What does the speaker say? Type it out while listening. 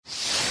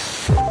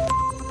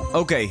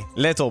Oké,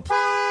 let op.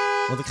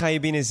 Want ik ga je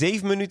binnen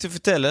 7 minuten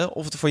vertellen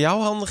of het voor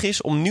jou handig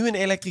is om nu een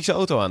elektrische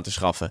auto aan te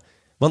schaffen.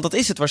 Want dat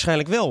is het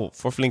waarschijnlijk wel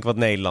voor flink wat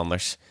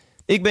Nederlanders.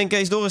 Ik ben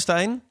Kees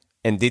Dorrestein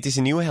en dit is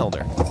een nieuwe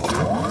Helder.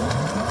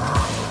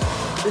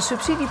 De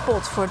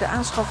subsidiepot voor de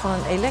aanschaf van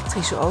een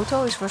elektrische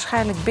auto is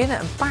waarschijnlijk binnen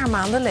een paar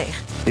maanden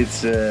leeg.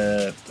 It's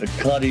a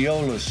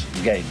gladiolus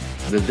game.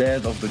 The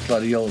death of the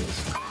gladiolus.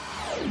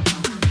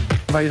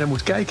 Waar je naar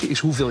moet kijken is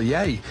hoeveel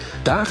jij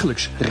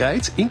dagelijks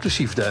rijdt,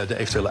 inclusief de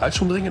eventuele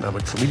uitzonderingen,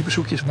 namelijk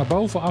familiebezoekjes. Naar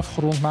boven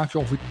afgerond maak je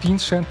ongeveer 10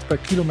 cent per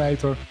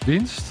kilometer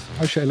winst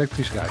als je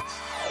elektrisch rijdt.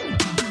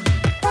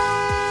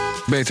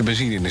 Beter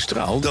benzine in de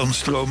straal dan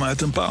stroom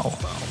uit een paal.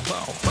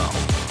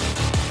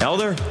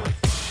 Helder.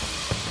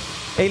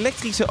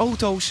 Elektrische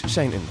auto's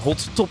zijn een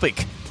hot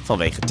topic.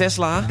 Vanwege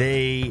Tesla.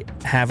 They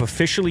have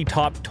officially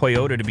topped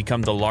Toyota to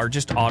become the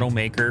largest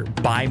automaker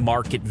by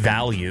market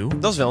value.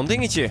 Dat is wel een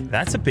dingetje.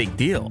 That's a big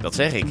deal. Dat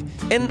zeg ik.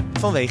 En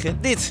vanwege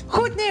dit.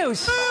 Goed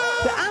nieuws!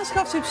 De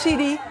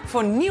aanschafsubsidie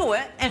voor nieuwe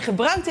en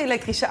gebruikte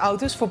elektrische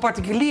auto's voor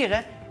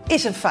particulieren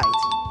is een feit.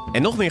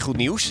 En nog meer goed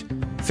nieuws.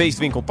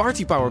 Feestwinkel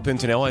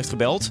Partypower.nl heeft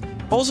gebeld.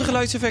 Al zijn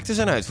geluidseffecten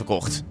zijn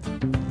uitverkocht.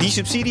 Die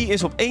subsidie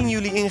is op 1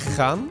 juli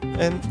ingegaan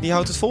en die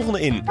houdt het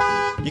volgende in.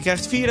 Je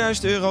krijgt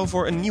 €4.000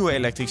 voor een nieuwe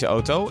elektrische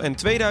auto en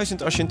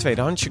 €2.000 als je een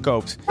tweedehandsje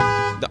koopt.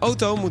 De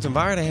auto moet een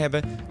waarde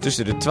hebben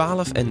tussen de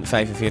 €12.000 en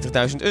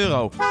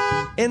 €45.000.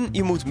 En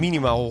je moet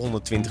minimaal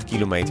 120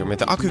 kilometer met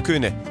de accu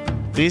kunnen.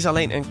 Er is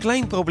alleen een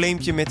klein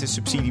probleempje met de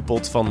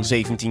subsidiepot van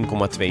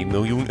 €17,2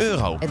 miljoen.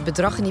 Het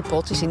bedrag in die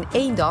pot is in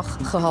 1 dag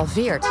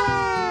gehalveerd.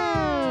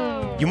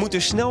 Je moet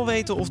dus snel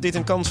weten of dit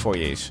een kans voor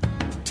je is.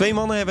 2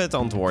 mannen hebben het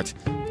antwoord.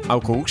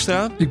 Auke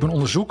Hoekstra. Ik ben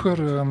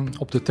onderzoeker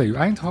op de TU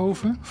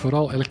Eindhoven.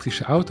 Vooral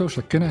elektrische auto's,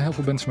 daar kennen heel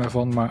veel mensen mij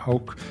van. Maar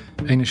ook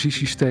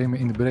energiesystemen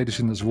in de brede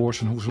zin des woords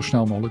en hoe zo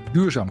snel mogelijk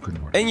duurzaam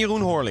kunnen worden. En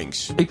Jeroen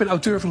Hoorlings. Ik ben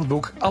auteur van het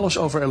boek Alles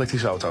over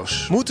elektrische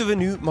auto's. Moeten we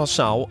nu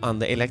massaal aan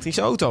de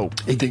elektrische auto?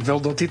 Ik denk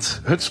wel dat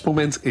dit het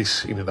moment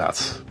is,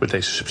 inderdaad, met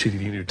deze subsidie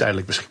die nu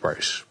tijdelijk beschikbaar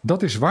is.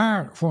 Dat is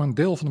waar voor een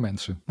deel van de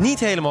mensen. Niet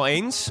helemaal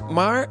eens,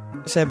 maar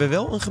ze hebben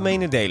wel een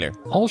gemene deler.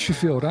 Als je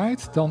veel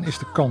rijdt, dan is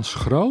de kans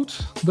groot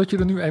dat je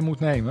er nu een moet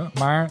nemen.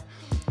 Maar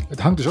het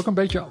hangt dus ook een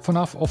beetje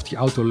vanaf of die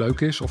auto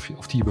leuk is, of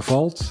die je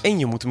bevalt. En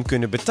je moet hem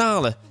kunnen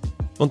betalen.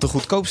 Want de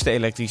goedkoopste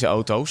elektrische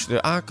auto's,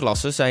 de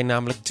A-klasse, zijn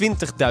namelijk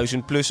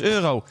 €20.000 plus.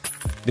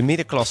 De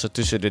middenklasse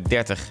tussen de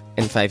 30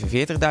 en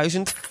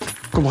 45.000.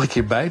 Komt nog een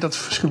keer bij dat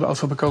verschillende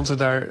autofabrikanten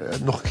daar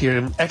nog een keer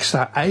een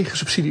extra eigen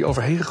subsidie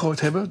overheen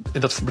gegooid hebben.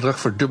 En dat bedrag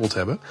verdubbeld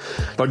hebben.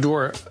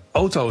 Waardoor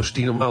auto's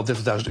die normaal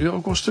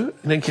 €30.000 kosten,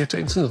 in één keer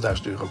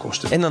 €22.000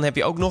 kosten. En dan heb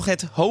je ook nog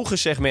het hoge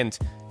segment,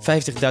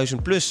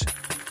 50.000 plus.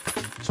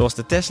 Zoals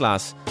de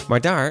Tesla's.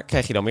 Maar daar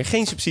krijg je dan weer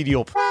geen subsidie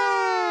op.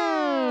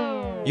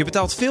 Je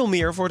betaalt veel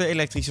meer voor de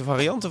elektrische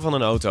varianten van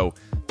een auto.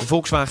 De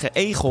Volkswagen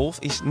e-Golf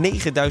is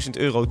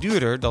 €9.000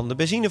 duurder dan de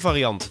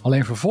benzinevariant.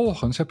 Alleen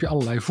vervolgens heb je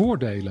allerlei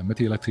voordelen met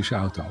die elektrische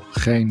auto.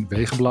 Geen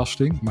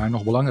wegenbelasting, maar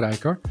nog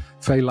belangrijker,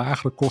 veel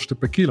lagere kosten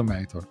per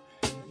kilometer.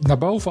 Naar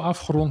boven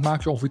afgerond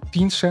maak je ongeveer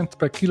 10 cent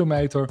per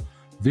kilometer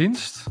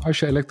winst als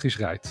je elektrisch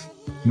rijdt.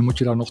 Nu moet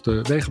je daar nog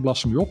de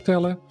wegenbelasting mee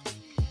optellen.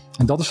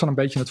 En dat is dan een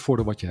beetje het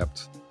voordeel wat je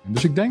hebt. En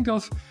dus ik denk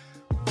dat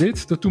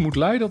dit ertoe moet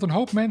leiden dat een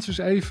hoop mensen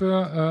eens even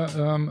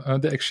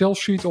de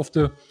Excel-sheet of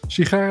de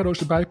sigarendoos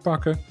erbij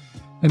pakken.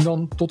 En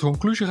dan tot de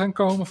conclusie gaan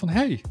komen van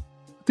het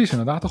is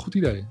inderdaad een goed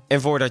idee.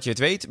 En voordat je het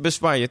weet,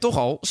 bespaar je toch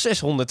al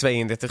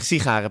 632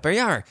 sigaren per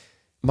jaar.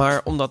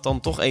 Maar om dat dan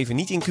toch even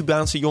niet in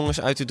Cubaanse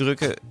jongens uit te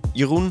drukken,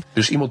 Jeroen.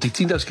 Dus iemand die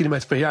 10.000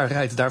 kilometer per jaar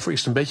rijdt, daarvoor is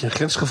het een beetje een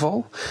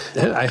grensgeval.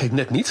 Eigenlijk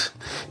net niet.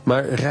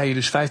 Maar rij je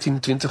dus 15,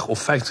 20 of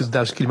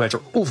 25.000 kilometer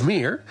of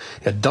meer,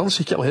 dan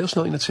zit je al heel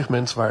snel in het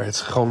segment waar het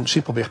gewoon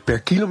simpelweg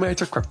per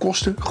kilometer qua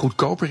kosten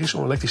goedkoper is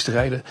om elektrisch te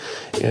rijden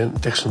in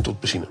tegenstelling tot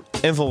benzine.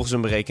 En volgens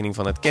een berekening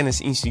van het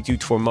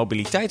Kennisinstituut voor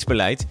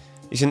Mobiliteitsbeleid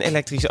is een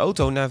elektrische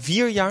auto na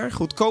 4 jaar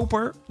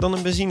goedkoper dan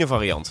een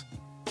benzinevariant.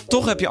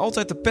 Toch heb je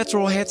altijd de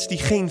petrolheads die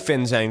geen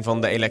fan zijn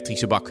van de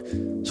elektrische bak.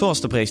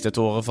 Zoals de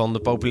presentatoren van de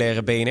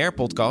populaire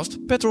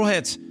BNR-podcast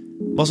Petrolheads.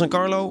 Bas en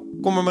Carlo,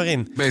 kom er maar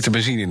in. Beter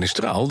benzine in de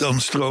straal dan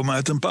stroom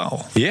uit een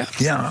paal. Ja?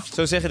 Ja.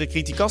 Zo zeggen de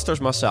criticasters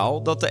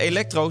massaal dat de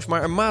elektro's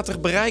maar een matig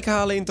bereik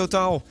halen in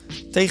totaal.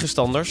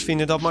 Tegenstanders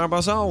vinden dat maar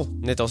bazaal.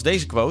 Net als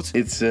deze quote.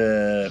 It's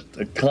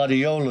a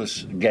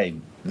gladiolus game.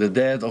 The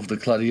death of the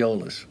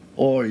gladiolus.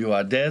 Or you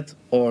are dead,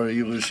 or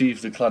you receive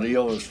the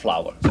gladiolus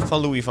flower.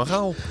 Van Louis van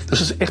Gaal. Dus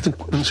dat is echt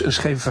een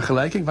scheve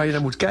vergelijking. Waar je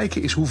naar moet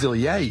kijken is hoeveel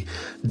jij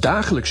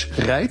dagelijks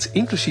rijdt,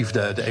 inclusief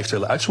de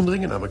eventuele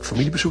uitzonderingen, namelijk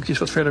familiebezoekjes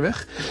wat verder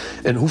weg.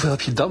 En hoeveel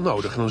heb je dan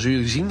nodig? En dan zul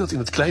je zien dat in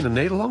het kleine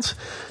Nederland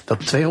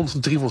dat 200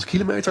 tot 300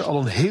 kilometer al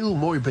een heel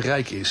mooi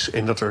bereik is.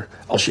 En dat er,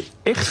 als je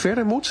echt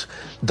verder moet,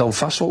 dan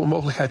vast wel een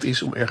mogelijkheid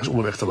is om ergens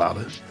onderweg te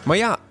laden. Maar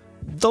ja,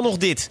 dan nog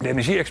dit. De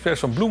energie-experts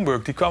van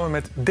Bloomberg die kwamen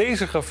met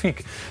deze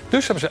grafiek.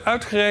 Dus hebben ze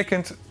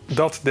uitgerekend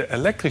dat de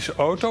elektrische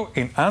auto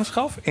in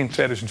aanschaf in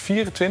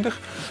 2024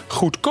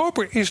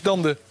 goedkoper is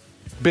dan de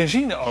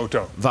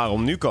benzineauto.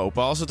 Waarom nu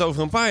kopen als het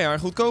over een paar jaar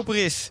goedkoper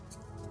is?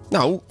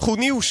 Nou, goed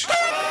nieuws.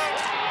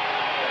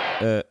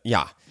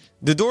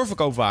 De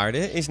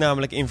doorverkoopwaarde is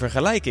namelijk in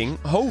vergelijking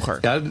hoger.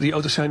 Ja, die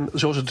auto's zijn,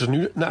 zoals het er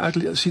nu naar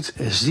uitziet,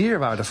 zeer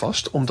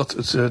waardevast. Omdat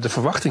het de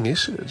verwachting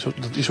is, dat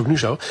is ook nu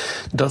zo,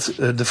 dat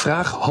de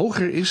vraag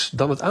hoger is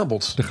dan het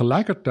aanbod.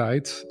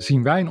 Tegelijkertijd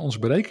zien wij in onze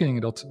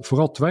berekeningen dat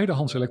vooral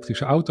tweedehands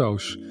elektrische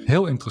auto's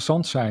heel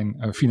interessant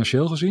zijn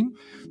financieel gezien.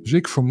 Dus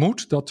ik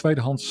vermoed dat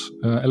tweedehands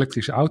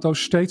elektrische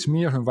auto's steeds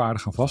meer hun waarde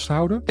gaan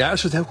vasthouden. Ja,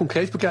 als we het heel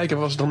concreet bekijken,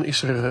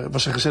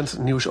 was er recent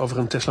nieuws over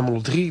een Tesla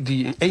Model 3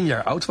 die 1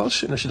 jaar oud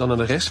was. En als je dan naar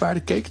de restwaarde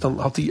keek, dan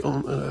was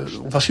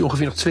die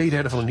ongeveer nog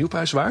 2/3 van de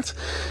nieuwprijs waard.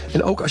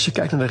 En ook als je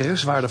kijkt naar de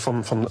restwaarde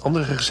van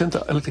andere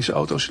recente elektrische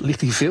auto's, ligt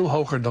die veel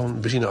hoger dan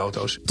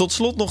benzineauto's. Tot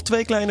slot nog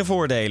 2 kleine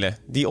voordelen.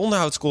 Die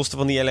onderhoudskosten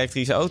van die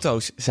elektrische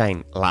auto's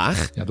zijn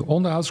laag. Ja, de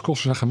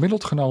onderhoudskosten zijn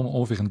gemiddeld genomen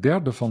ongeveer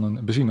 1/3 van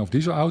een benzine- of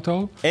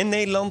dieselauto. En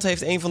Nederland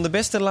heeft een van de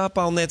beste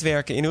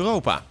laadpaalnetwerken in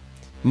Europa.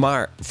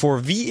 Maar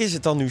voor wie is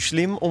het dan nu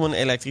slim om een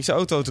elektrische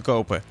auto te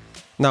kopen?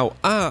 Nou,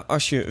 A,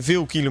 als je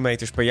veel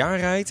kilometers per jaar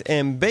rijdt.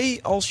 En B,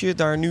 als je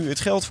daar nu het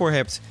geld voor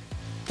hebt.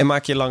 En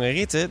maak je lange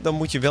ritten, dan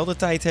moet je wel de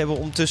tijd hebben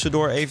om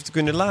tussendoor even te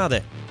kunnen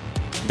laden.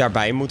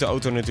 Daarbij moet de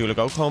auto natuurlijk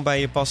ook gewoon bij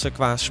je passen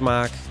qua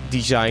smaak,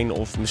 design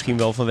of misschien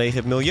wel vanwege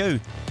het milieu.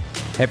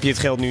 Heb je het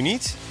geld nu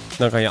niet?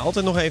 Dan kan je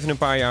altijd nog even een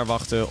paar jaar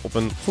wachten op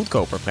een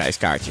goedkoper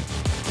prijskaartje.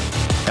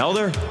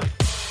 Helder!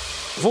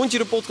 Vond je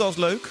de podcast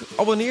leuk?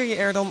 Abonneer je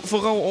er dan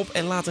vooral op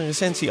en laat een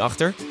recensie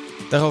achter.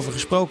 Daarover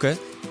gesproken,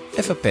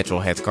 even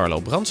petrolhead Carlo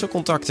Brandsen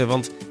contacten,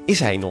 want is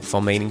hij nog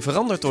van mening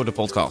veranderd door de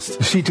podcast?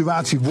 De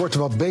situatie wordt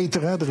wat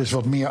beter, hè? Er is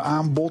wat meer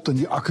aanbod en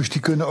die accu's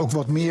die kunnen ook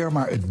wat meer.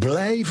 Maar het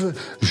blijven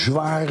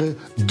zware,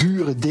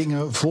 dure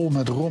dingen vol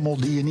met rommel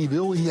die je niet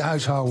wil in je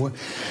huis houden.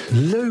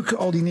 Leuk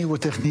al die nieuwe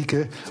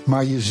technieken,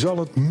 maar je zal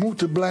het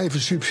moeten blijven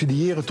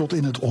subsidiëren tot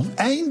in het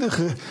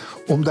oneindige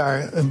om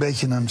daar een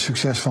beetje een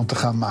succes van te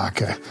gaan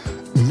maken.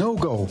 No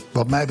go,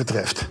 wat mij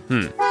betreft.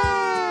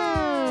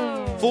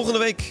 Volgende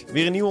week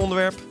weer een nieuw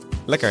onderwerp.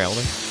 Lekker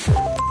helder.